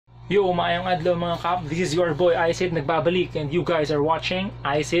Yo, maayong adlaw mga kap. This is your boy iSID nagbabalik and you guys are watching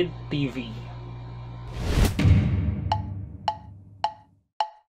iSID TV.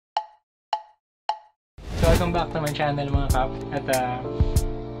 So welcome back to my channel mga kap. At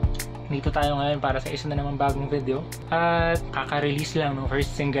dito tayo ngayon para sa isa na namang bagong video. At kaka-release lang ng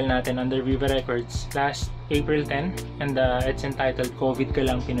first single natin under Viva Records last April 10. And it's entitled COVID Ka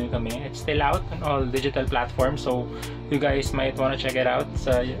Lang Pinoy Kami. It's still out on all digital platforms, so you guys might wanna check it out.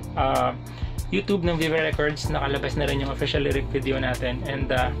 Sa YouTube ng Viva Records, nakalabas na rin yung official lyric video natin.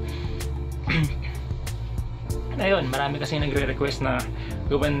 And ayun, marami kasi nagre-request na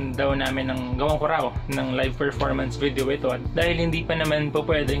gawan daw namin gawan ko raw ng live performance video ito. At dahil hindi pa naman po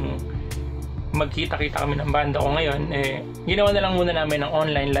pwedeng magkita-kita kami ng banda ko ngayon, ginawa na lang muna namin ng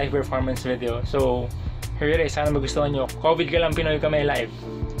online live performance video. So here it is, sana magustuhan nyo. COVID Ka Lang Pinoy Kami live.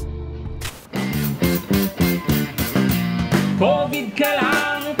 COVID ka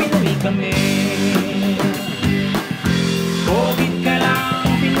lang, Pinoy kami. COVID ka lang,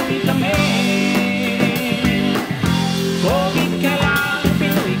 Pinoy kami. COVID ka lang,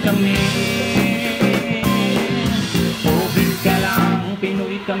 Pinoy kami. COVID ka lang,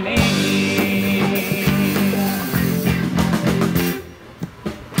 Pinoy kami.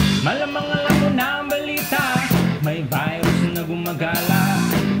 Malamang alam mo na ang balita, may virus na gumagala.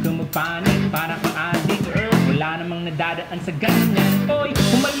 Ikaw magpanik para kang addict, wala namang nadadaan sa ganyan. Oy,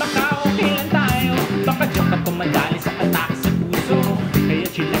 kumalma ka, okay lang tayo. Baka joke ka tumadali sa atake sa puso. Kaya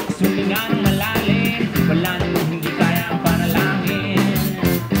chillax, huminga ng malalim. Wala namang hindi kaya ang panalangin.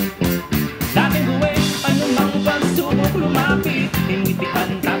 Dating gawin, anumang pagsubok lumapit.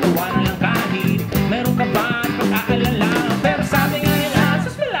 Tinitipan, tatawanan lang kahit meron ka ba at pag-aalala. Pero sabi nga nila,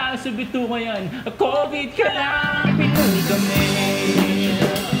 sus malalang subito ko yan. COVID ka lang, Pinoy kami.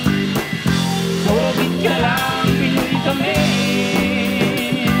 COVID ka lang, Pinoy kami.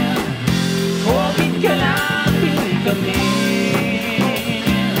 COVID ka lang, Pinoy kami.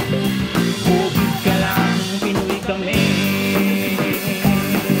 COVID ka lang, Pinoy kami.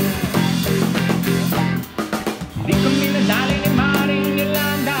 Di kami nadali ni Maring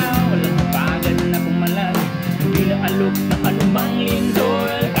Yolanda. Walang kapagad na pumalag. Hindi na alok ng anumang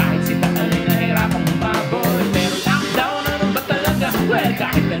lindol. Kahit si Taal ay nahirapang humabol. Pero lockdown, ano ba talaga? Well,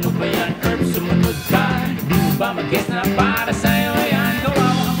 kahit ano ba yan, Herb, sumunod ka. Di mo ba mag-guess na para sa'yo yan?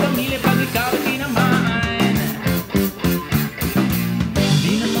 Kawawa ang pamilya pag ikaw ay tinamaan.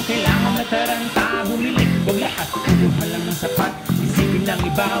 Di naman kailangan na taranta. Bumili, huwag lahat, kumuha lang ng sapat. Isipin lang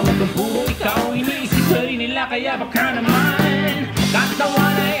iba, huwag ang puro ikaw. Iniisip pa rin nila, kaya baka naman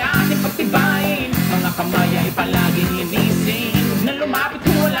katawan ay ating pagtibayin. Mga kamay ay palaging linisin. Huwag na lumapit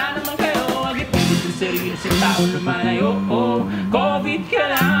kung wala naman kayo. Huwag ipilit ang sarili sa tao lumalayo. COVID ka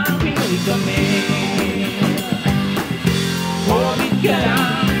lang, Pinoy kami. COVID ka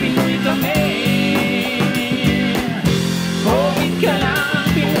lang, Pinoy kami. COVID ka lang,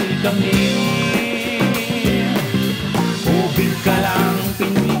 Pinoy kami. COVID ka lang,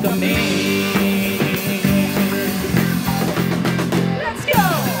 Pinoy kami. Let's go!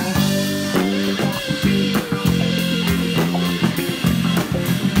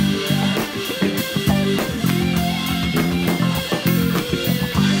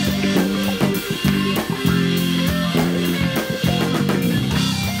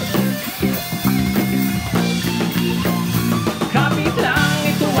 Kapit lang,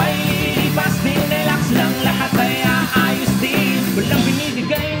 ito ay lilipas din. Relax lang, lahat ay aayos din. Walang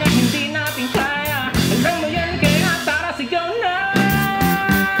binibigay na hindi natin kaya. Alam mo yan, kaya tara sigaw na.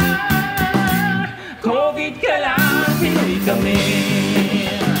 COVID ka lang, Pinoy kami.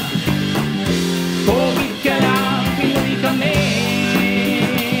 COVID ka lang, Pinoy kami.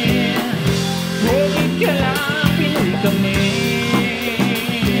 COVID ka lang, Pinoy kami.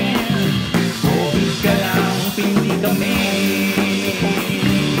 COVID ka lang, Pinoy kami.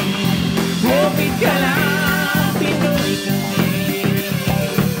 COVID ka lang, Pinoy kami.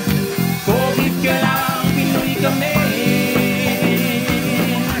 COVID ka lang, Pinoy kami.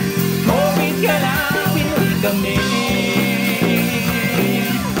 COVID ka lang, Pinoy kami.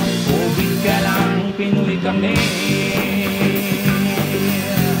 COVID ka lang, Pinoy kami.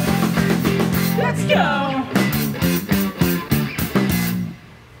 Let's go!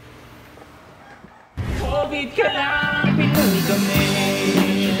 COVID ka lang, Pinoy kami.